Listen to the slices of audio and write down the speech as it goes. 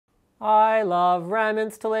I love RAM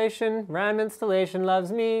installation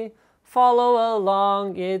loves me. Follow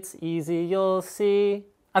along, it's easy, you'll see.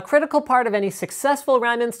 A critical part of any successful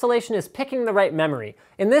RAM installation is picking the right memory.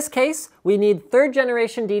 In this case, we need 3rd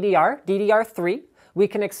generation DDR, DDR3. We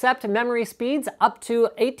can accept memory speeds up to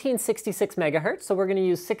 1866 megahertz, so we're going to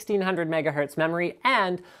use 1600 megahertz memory,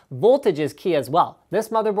 and voltage is key as well. This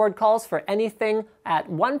motherboard calls for anything at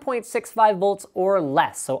 1.65 volts or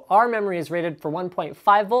less, so our memory is rated for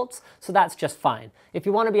 1.5 volts, so that's just fine. If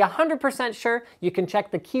you want to be 100% sure, you can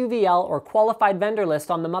check the QVL or qualified vendor list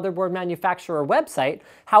on the motherboard manufacturer website.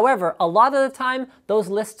 However, a lot of the time, those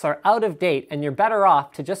lists are out of date, and you're better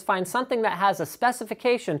off to just find something that has a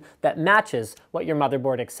specification that matches what your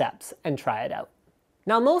motherboard accepts and try it out.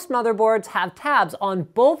 Now, most motherboards have tabs on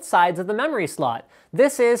both sides of the memory slot.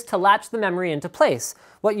 This is to latch the memory into place.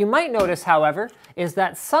 What you might notice, however, is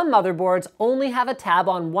that some motherboards only have a tab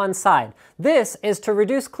on one side. This is to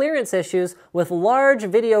reduce clearance issues with large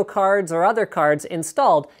video cards or other cards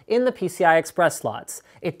installed in the PCI Express slots.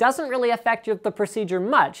 It doesn't really affect the procedure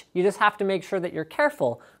much, you just have to make sure that you're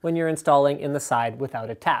careful when you're installing in the side without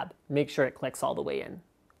a tab. Make sure it clicks all the way in.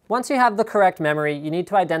 Once you have the correct memory, you need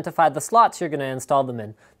to identify the slots you're going to install them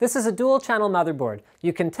in. This is a dual channel motherboard.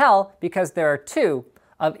 You can tell because there are 2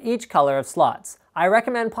 of each color of slots. I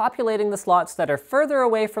recommend populating the slots that are further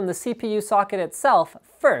away from the CPU socket itself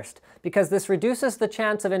first, because this reduces the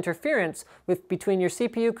chance of interference between your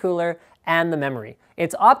CPU cooler and the memory.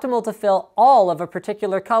 It's optimal to fill all of a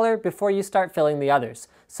particular color before you start filling the others.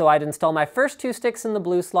 So I'd install my first 2 sticks in the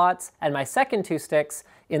blue slots and my second 2 sticks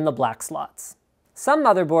in the black slots. Some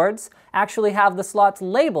motherboards actually have the slots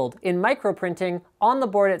labeled in microprinting on the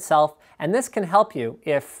board itself, and this can help you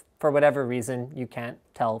if, for whatever reason, you can't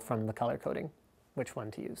tell from the color coding which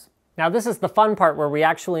one to use. Now, this is the fun part where we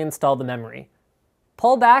actually install the memory.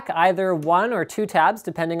 Pull back either 1 or 2 tabs,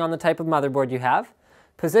 depending on the type of motherboard you have.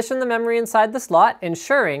 Position the memory inside the slot,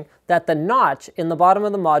 ensuring that the notch in the bottom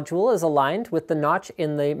of the module is aligned with the notch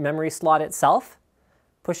in the memory slot itself.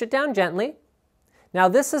 Push it down gently. Now,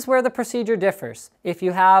 this is where the procedure differs. If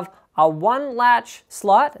you have a 1-latch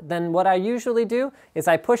slot, then what I usually do is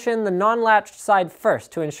I push in the non-latched side first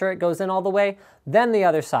to ensure it goes in all the way, then the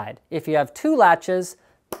other side. If you have 2 latches,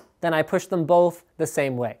 then I push them both the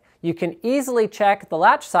same way. You can easily check the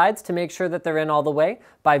latch sides to make sure that they're in all the way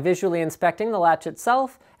by visually inspecting the latch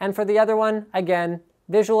itself, and for the other one, again,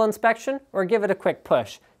 visual inspection or give it a quick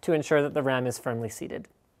push to ensure that the RAM is firmly seated.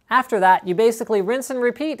 After that, you basically rinse and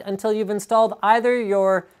repeat until you've installed either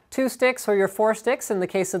your 2 sticks or your 4 sticks in the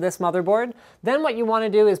case of this motherboard. Then what you want to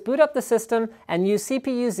do is boot up the system and use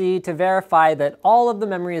CPU-Z to verify that all of the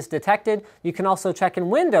memory is detected. You can also check in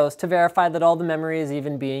Windows to verify that all the memory is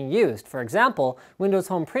even being used. For example, Windows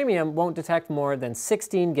Home Premium won't detect more than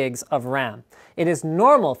 16 gigs of RAM. It is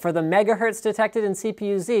normal for the megahertz detected in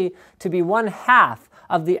CPU-Z to be 1/2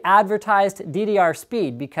 of the advertised DDR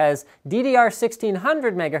speed, because DDR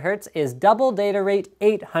 1600 megahertz is double data rate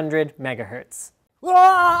 800 megahertz.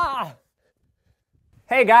 Ah!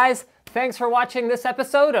 Hey guys, thanks for watching this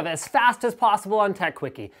episode of As Fast as Possible on Tech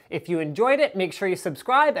Quickie. If you enjoyed it, make sure you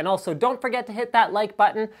subscribe, and also don't forget to hit that like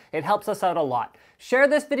button. It helps us out a lot. Share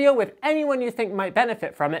this video with anyone you think might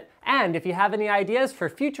benefit from it, and if you have any ideas for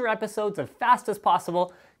future episodes of Fast as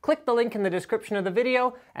Possible, click the link in the description of the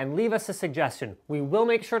video and leave us a suggestion. We will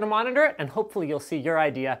make sure to monitor it, and hopefully you'll see your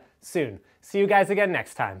idea soon. See you guys again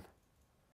next time.